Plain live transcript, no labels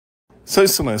So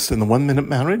Celeste, in the 1 Minute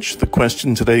Marriage, the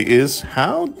question today is,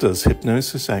 how does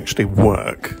hypnosis actually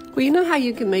work? Well, you know how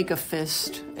you can make a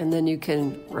fist and then you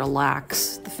can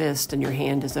relax the fist and your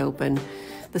hand is open?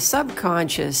 The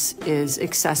subconscious is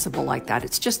accessible like that.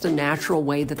 It's just a natural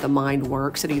way that the mind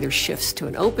works. It either shifts to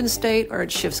an open state or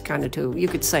it shifts kind of to, you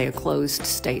could say, a closed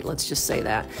state. Let's just say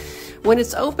that. When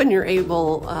it's open,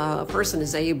 a person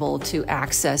is able to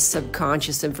access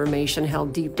subconscious information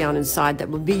held deep down inside that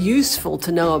would be useful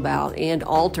to know about and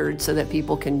altered so that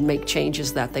people can make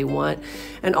changes that they want.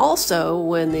 And also,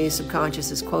 when the subconscious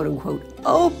is quote unquote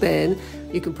open,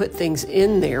 you can put things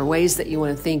in there, ways that you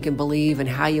want to think and believe and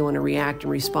how you want to react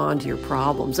and respond to your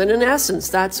problems. And in essence,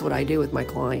 that's what I do with my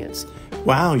clients.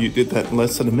 Wow, you did that in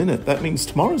less than a minute. That means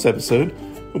tomorrow's episode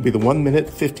will be the 1 minute,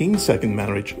 15-second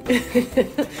marriage.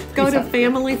 Go to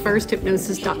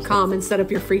familyfirsthypnosis.com and set up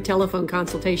your free telephone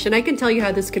consultation. I can tell you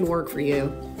how this can work for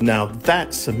you. Now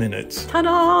that's a minute.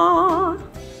 Ta-da!